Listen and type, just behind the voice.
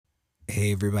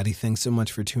Hey everybody, thanks so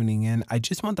much for tuning in. I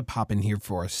just want to pop in here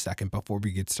for a second before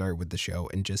we get started with the show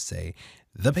and just say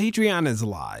the Patreon is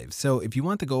live. So if you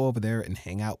want to go over there and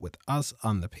hang out with us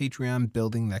on the Patreon,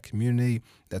 building that community,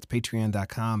 that's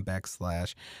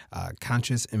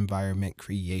patreon.com/conscious environment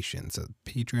creation. So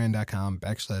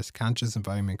patreon.com/conscious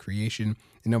environment creation.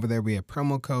 And over there we have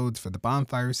promo codes for the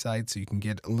bonfire site so you can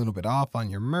get a little bit off on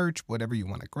your merch, whatever you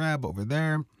want to grab over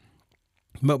there.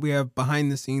 But we have behind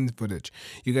the scenes footage.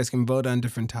 You guys can vote on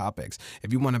different topics.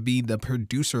 If you want to be the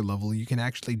producer level, you can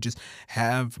actually just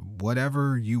have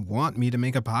whatever you want me to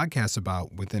make a podcast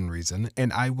about within reason,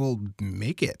 and I will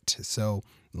make it. So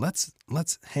let's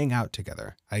hang out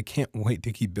together. I can't wait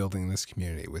to keep building this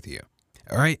community with you.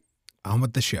 All right, on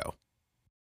with the show.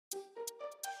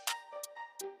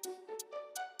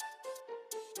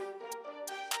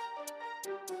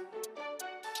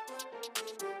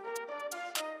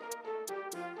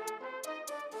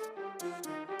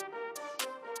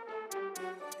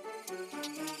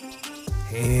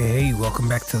 Hey, welcome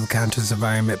back to the Conscious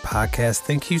Environment Podcast.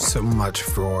 Thank you so much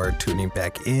for tuning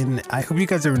back in. I hope you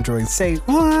guys are enjoying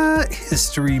Whaaat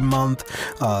History Month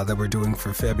that we're doing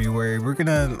for February.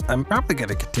 I'm probably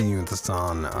gonna continue this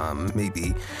on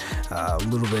maybe a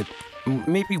little bit,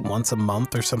 maybe once a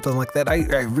month or something like that.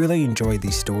 I really enjoy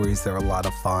these stories. They're a lot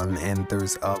of fun, and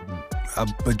there's a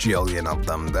bajillion of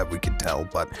them that we could tell.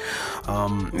 But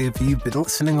if you've been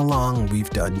listening along, we've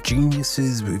done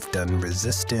geniuses, we've done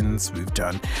resistance, we've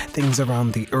done things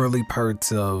around the early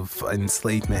parts of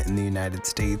enslavement in the United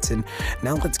States, and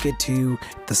now let's get to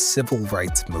the civil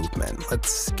rights movement.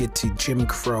 Let's get to Jim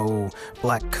Crow,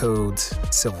 Black Codes,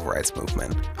 civil rights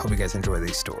movement. Hope you guys enjoy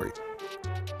these stories.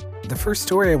 The first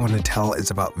story I want to tell is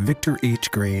about Victor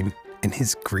H. Green and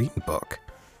his Green Book.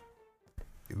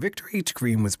 Victor H.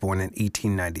 Green was born in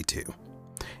 1892.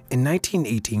 In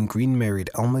 1918, Green married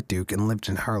Alma Duke and lived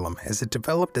in Harlem, as it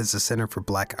developed as a center for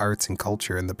black arts and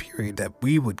culture in the period that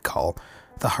we would call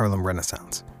the Harlem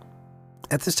Renaissance.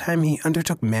 At this time, he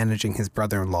undertook managing his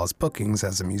brother-in-law's bookings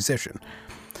as a musician.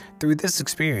 Through this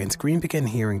experience, Green began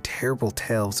hearing terrible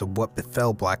tales of what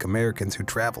befell black Americans who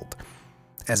traveled.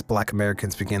 As black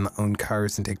Americans began to own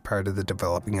cars and take part of the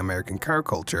developing American car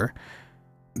culture,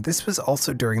 this was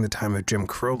also during the time of Jim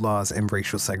Crow laws and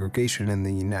racial segregation in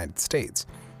the United States.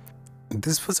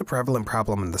 This was a prevalent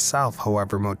problem in the South,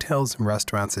 however, motels and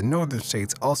restaurants in northern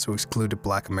states also excluded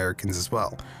black Americans as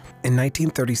well. In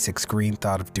 1936, Green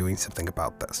thought of doing something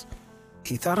about this.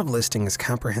 He thought of listing as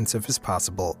comprehensive as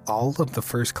possible all of the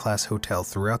first-class hotels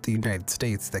throughout the United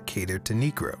States that catered to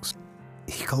Negroes.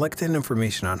 He collected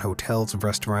information on hotels,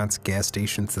 restaurants, gas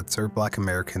stations that served black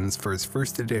Americans for his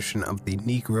first edition of the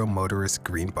Negro Motorist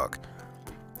Green Book.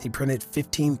 He printed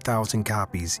 15,000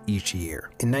 copies each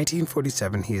year. In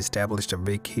 1947, he established a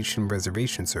vacation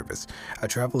reservation service, a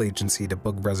travel agency to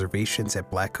book reservations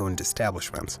at black-owned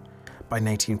establishments. By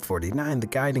 1949, the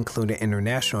guide included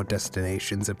international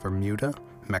destinations in Bermuda,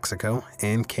 Mexico,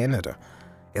 and Canada.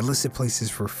 It listed places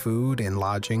for food and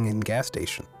lodging and gas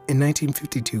station. In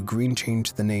 1952, Green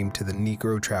changed the name to the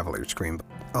Negro Traveler's Green Book.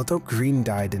 Although Green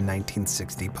died in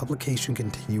 1960, publication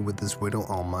continued with his widow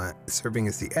Alma serving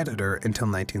as the editor until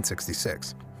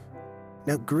 1966.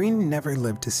 Now, Green never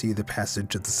lived to see the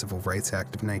passage of the Civil Rights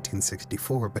Act of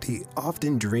 1964, but he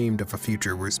often dreamed of a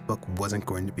future where his book wasn't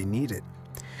going to be needed.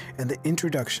 In the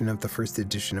introduction of the first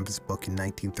edition of his book in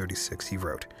 1936, he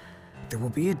wrote, "There will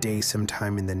be a day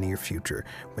sometime in the near future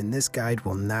when this guide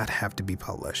will not have to be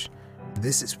published.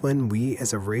 This is when we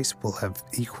as a race will have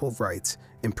equal rights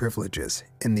and privileges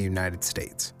in the United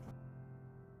States."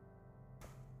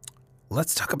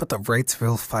 Let's talk about the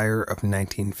Wrightsville Fire of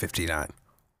 1959.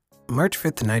 March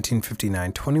 5th,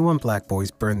 1959, 21 black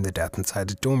boys burned to death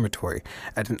inside a dormitory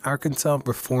at an Arkansas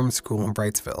Reform School in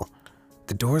Wrightsville.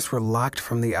 The doors were locked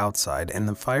from the outside, and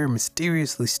the fire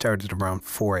mysteriously started around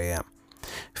 4 a.m.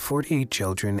 48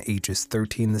 children ages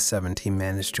 13 to 17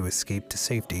 managed to escape to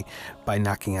safety by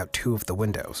knocking out 2 of the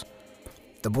windows.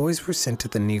 The boys were sent to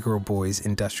the Negro Boys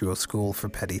Industrial School for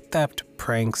petty theft,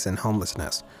 pranks, and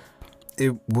homelessness.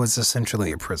 It was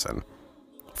essentially a prison.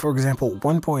 For example,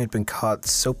 one boy had been caught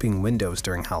soaping windows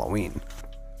during Halloween.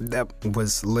 That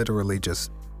was literally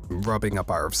just rubbing a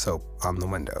bar of soap on the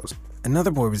windows.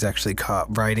 Another boy was actually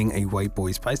caught riding a white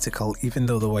boy's bicycle, even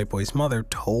though the white boy's mother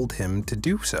told him to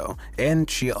do so, and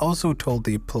she also told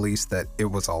the police that it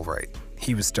was alright.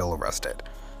 He was still arrested.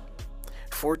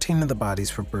 14 of the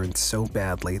bodies were burned so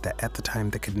badly that at the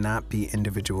time they could not be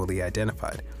individually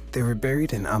identified. They were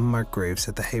buried in unmarked graves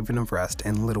at the Haven of Rest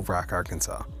in Little Rock,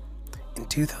 Arkansas. In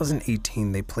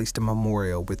 2018, they placed a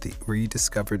memorial with the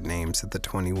rediscovered names of the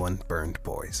 21 burned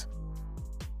boys.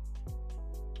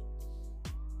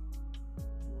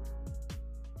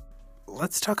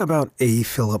 Let's talk about A.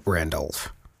 Philip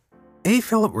Randolph. A.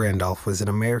 Philip Randolph was an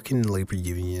American labor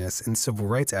unionist and civil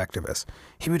rights activist.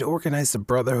 He would organize the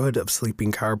Brotherhood of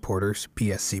Sleeping Car Porters,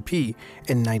 BSCP,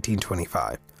 in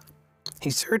 1925. He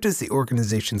served as the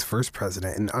organization's first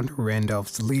president, and under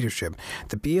Randolph's leadership,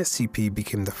 the BSCP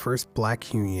became the first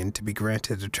black union to be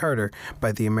granted a charter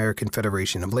by the American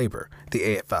Federation of Labor,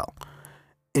 the AFL.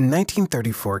 In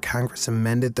 1934, Congress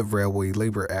amended the Railway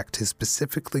Labor Act to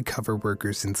specifically cover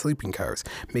workers in sleeping cars,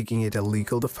 making it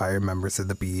illegal to fire members of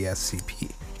the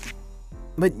BSCP.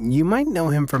 But you might know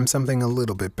him from something a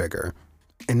little bit bigger.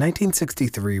 In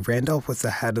 1963, Randolph was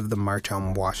the head of the March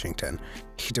on Washington.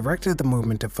 He directed the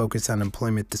movement to focus on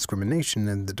employment discrimination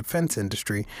in the defense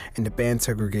industry and to ban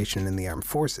segregation in the armed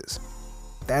forces.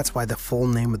 That's why the full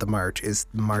name of the march is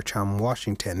March on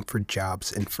Washington for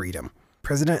Jobs and Freedom.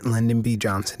 President Lyndon B.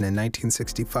 Johnson in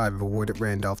 1965 awarded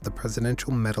Randolph the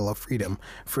Presidential Medal of Freedom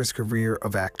for his career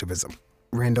of activism.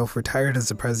 Randolph retired as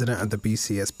the president of the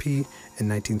BCSP in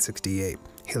 1968.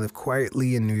 He lived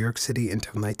quietly in New York City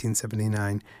until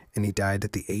 1979, and he died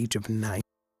at the age of 9.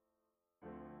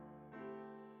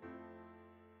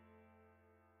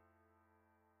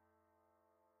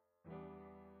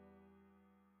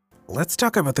 Let's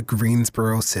talk about the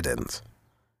Greensboro sit-ins.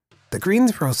 The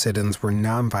Greensboro sit-ins were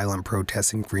nonviolent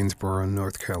protests in Greensboro,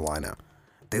 North Carolina.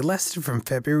 They lasted from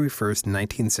February 1st,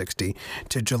 1960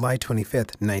 to July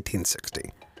 25th,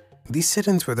 1960. These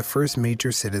sit-ins were the first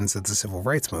major sit-ins of the civil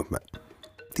rights movement.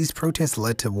 These protests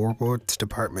led to Whaaat's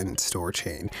department store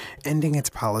chain ending its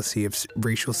policy of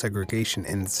racial segregation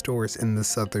in its stores in the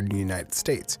southern United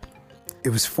States. It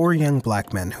was 4 young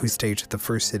black men who staged the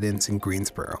first sit-ins in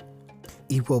Greensboro: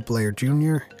 Ewell Blair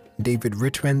Jr., David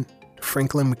Richmond,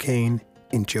 Franklin McCain,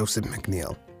 and Joseph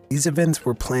McNeil. These events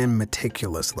were planned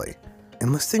meticulously.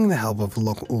 Enlisting the help of a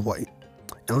local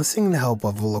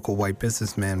white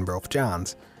businessman, Ralph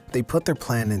Johns, they put their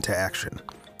plan into action.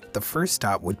 The first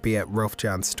stop would be at Ralph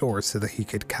Johns' store so that he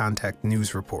could contact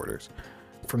news reporters.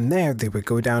 From there, they would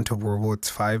go down to Whaaat's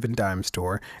Five and Dime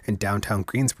store in downtown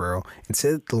Greensboro and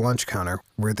sit at the lunch counter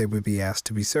where they would be asked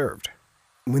to be served.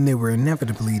 When they were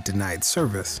inevitably denied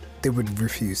service, they would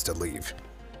refuse to leave.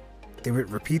 They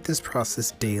would repeat this process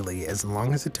daily as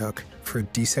long as it took for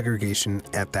desegregation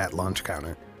at that lunch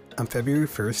counter. On February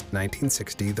 1st,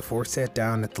 1960, the 4 sat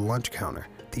down at the lunch counter.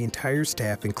 The entire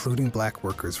staff, including black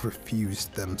workers,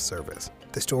 refused them service.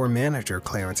 The store manager,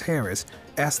 Clarence Harris,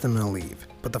 asked them to leave,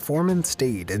 but the foreman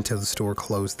stayed until the store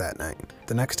closed that night.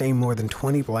 The next day, more than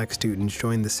 20 black students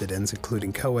joined the sit-ins,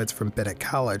 including co-eds from Bennett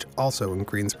College, also in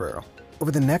Greensboro. Over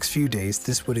the next few days,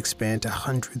 this would expand to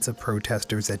hundreds of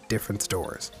protesters at different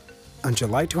stores. On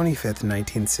July 25,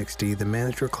 1960, the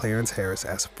manager Clarence Harris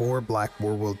asked 4 black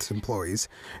Whaaat employees,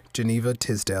 Geneva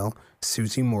Tisdale,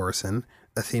 Susie Morrison,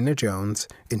 Athena Jones,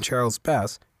 and Charles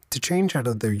Best, to change out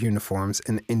of their uniforms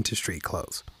and into street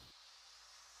clothes.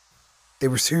 They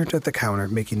were served at the counter,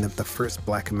 making them the first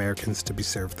black Americans to be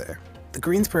served there. The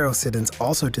Greensboro sit-ins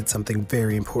also did something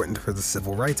very important for the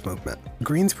civil rights movement.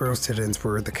 Greensboro sit-ins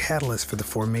were the catalyst for the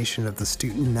formation of the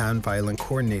Student Nonviolent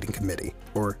Coordinating Committee,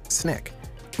 or SNCC,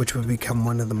 which would become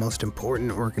one of the most important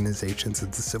organizations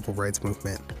of the civil rights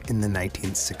movement in the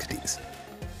 1960s.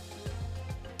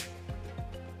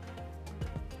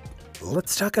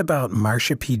 Let's talk about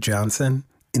Marsha P. Johnson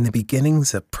and the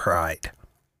beginnings of Pride.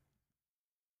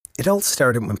 It all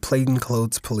started when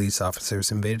plainclothes police officers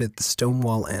invaded the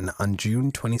Stonewall Inn on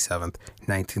June 27,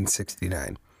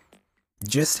 1969.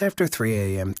 Just after 3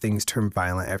 a.m., things turned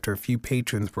violent after a few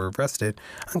patrons were arrested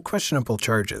on questionable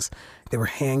charges. They were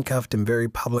handcuffed and very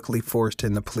publicly forced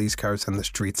into police cars on the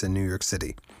streets of New York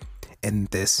City. And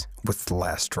this was the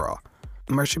last straw.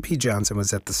 Marsha P. Johnson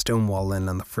was at the Stonewall Inn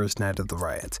on the first night of the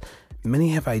riots. Many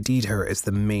have ID'd her as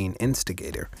the main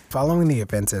instigator. Following the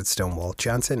events at Stonewall,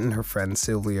 Johnson and her friend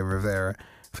Sylvia Rivera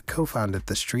co-founded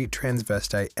the Street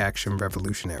Transvestite Action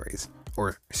Revolutionaries,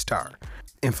 or STAR,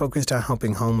 and focused on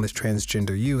helping homeless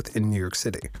transgender youth in New York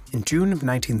City. In June of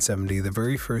 1970, the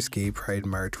very first Gay Pride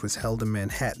March was held in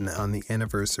Manhattan on the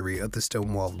anniversary of the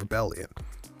Stonewall Rebellion.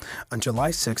 On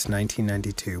July 6,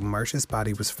 1992, Marsha's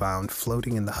body was found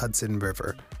floating in the Hudson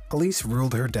River. Police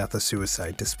ruled her death a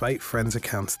suicide, despite friends'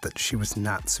 accounts that she was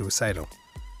not suicidal.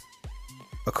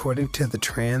 According to the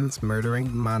Trans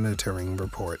Murdering Monitoring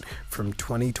Report from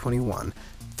 2021,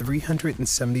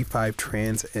 375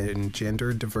 trans and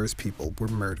gender-diverse people were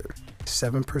murdered,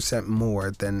 7% more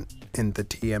than in the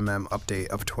TMM update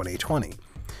of 2020.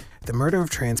 The murder of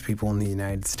trans people in the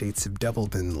United States have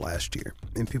doubled in the last year,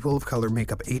 and people of color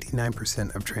make up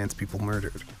 89% of trans people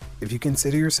murdered. If you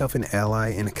consider yourself an ally,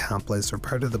 an accomplice, or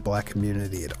part of the black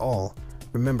community at all,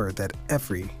 remember that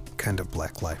every kind of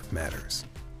Black Lives Matters.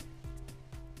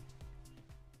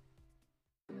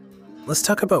 Let's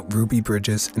talk about Ruby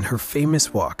Bridges and her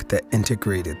famous walk that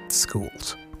integrated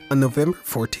schools. On November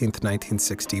 14,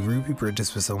 1960, Ruby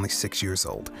Bridges was only 6 years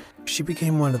old. She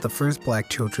became one of the first Black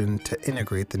children to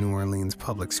integrate the New Orleans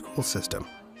public school system.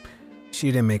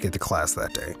 She didn't make it to class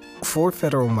that day. 4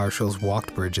 federal marshals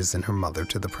walked Bridges and her mother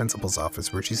to the principal's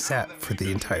office where she sat for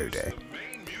the entire day.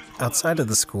 Outside of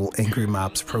the school, angry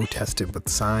mobs protested with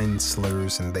signs,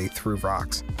 slurs, and they threw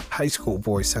rocks. High school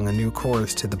boys sung a new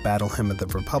chorus to the battle hymn of the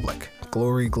Republic,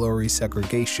 "Glory, glory,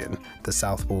 segregation, the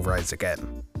South will rise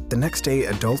again." The next day,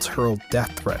 adults hurled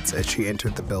death threats as she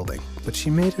entered the building, but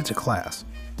she made it to class.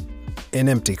 An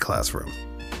empty classroom.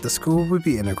 The school would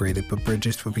be integrated, but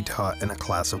Bridges would be taught in a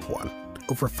class of 1.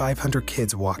 Over 500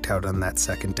 kids walked out on that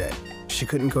second day. She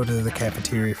couldn't go to the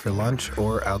cafeteria for lunch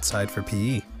or outside for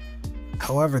PE.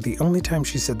 However, the only time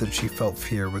she said that she felt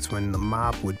fear was when the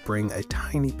mob would bring a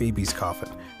tiny baby's coffin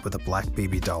with a black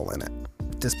baby doll in it.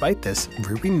 Despite this,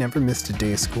 Ruby never missed a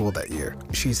day of school that year.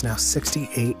 She's now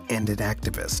 68 and an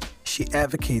activist. She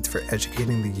advocates for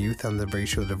educating the youth on the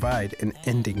racial divide and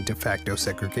ending de facto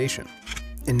segregation.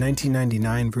 In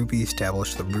 1999, Ruby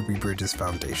established the Ruby Bridges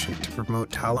Foundation to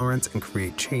promote tolerance and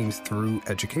create change through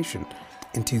education.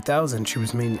 In 2000, she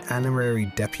was made an honorary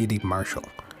deputy marshal.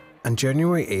 On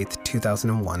January 8,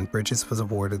 2001, Bridges was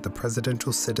awarded the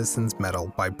Presidential Citizens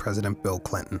Medal by President Bill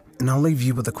Clinton. And I'll leave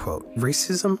you with a quote: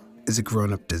 "Racism is a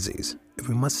grown-up disease, and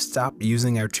we must stop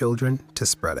using our children to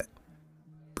spread it."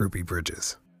 Ruby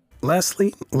Bridges.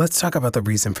 Lastly, let's talk about the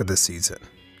reason for this season.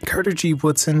 Carter G.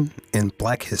 Woodson and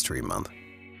Black History Month.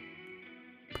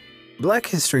 Black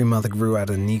History Month grew out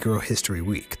of Negro History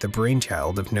Week, the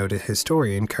brainchild of noted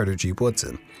historian Carter G.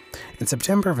 Woodson. In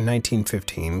September of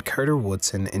 1915, Carter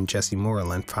Woodson and Jesse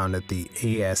Moreland founded the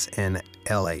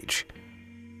ASNLH,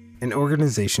 an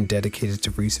organization dedicated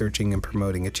to researching and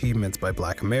promoting achievements by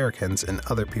Black Americans and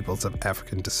other peoples of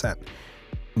African descent.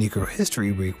 Negro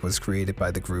History Week was created by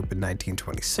the group in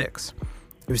 1926.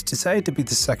 It was decided to be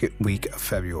the second week of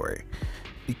February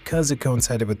because it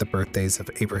coincided with the birthdays of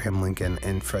Abraham Lincoln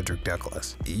and Frederick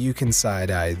Douglass. You can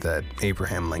side-eye the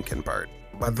Abraham Lincoln part.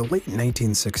 By the late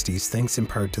 1960s, thanks in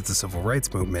part to the Civil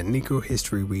Rights Movement, Negro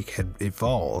History Week had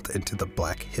evolved into the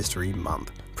Black History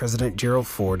Month. President Gerald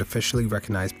Ford officially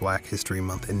recognized Black History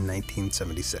Month in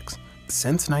 1976.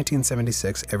 Since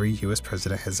 1976, every U.S.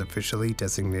 president has officially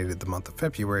designated the month of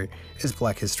February as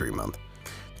Black History Month.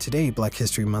 Today, Black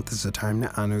History Month is a time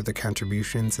to honor the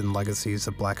contributions and legacies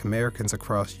of Black Americans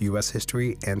across U.S.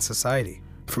 history and society.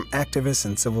 From activists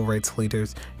and civil rights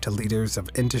leaders to leaders of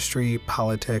industry,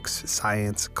 politics,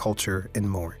 science, culture, and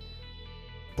more.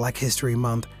 Black History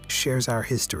Month shares our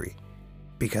history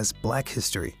because Black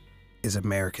history is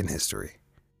American history.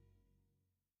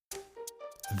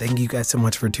 Thank you guys so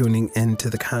much for tuning in to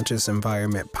the Conscious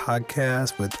Environment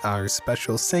podcast with our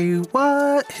special Say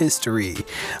What history.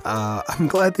 I'm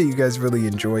glad that you guys really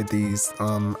enjoyed these.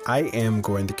 I am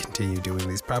going to continue doing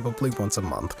these probably once a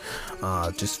month,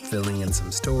 just filling in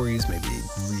some stories, maybe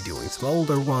redoing some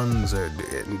older ones, or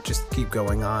just keep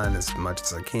going on as much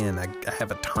as I can. I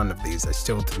have a ton of these. I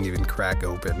still didn't even crack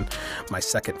open my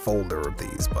second folder of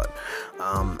these, but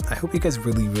I hope you guys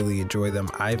really enjoy them.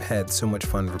 I've had so much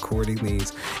fun recording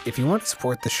these. If you want to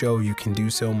support the show, you can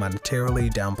do so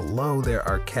monetarily. Down below, there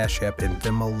are Cash App and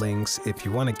Venmo links. If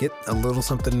you want to get a little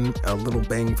something, a little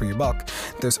bang for your buck,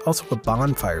 there's also a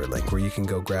bonfire link where you can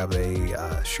go grab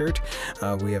a shirt.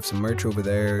 We have some merch over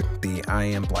there. The I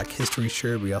Am Black History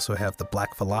shirt. We also have the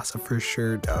Black Philosopher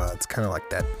shirt. It's kind of like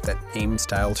that AIM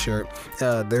style shirt.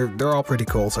 They're all pretty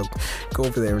cool, so go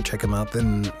over there and check them out.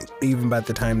 Then even by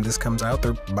the time this comes out,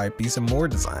 there might be some more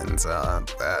designs.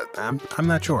 I'm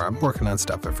not sure. I'm working on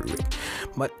stuff every week,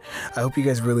 but I hope you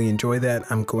guys really enjoy that.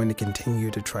 I'm going to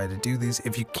continue to try to do these.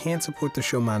 If you can't support the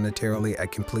show monetarily, I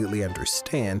completely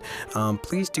understand.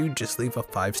 Please do just leave a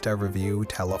 5-star review,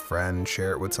 tell a friend,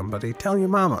 share it with somebody, tell your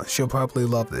mama. She'll probably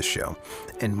love this show.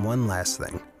 And one last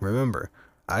thing, remember,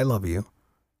 I love you,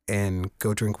 and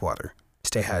go drink water.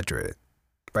 Stay hydrated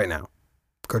right now.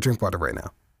 Go drink water right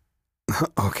now.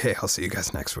 Okay, I'll see you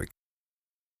guys next week.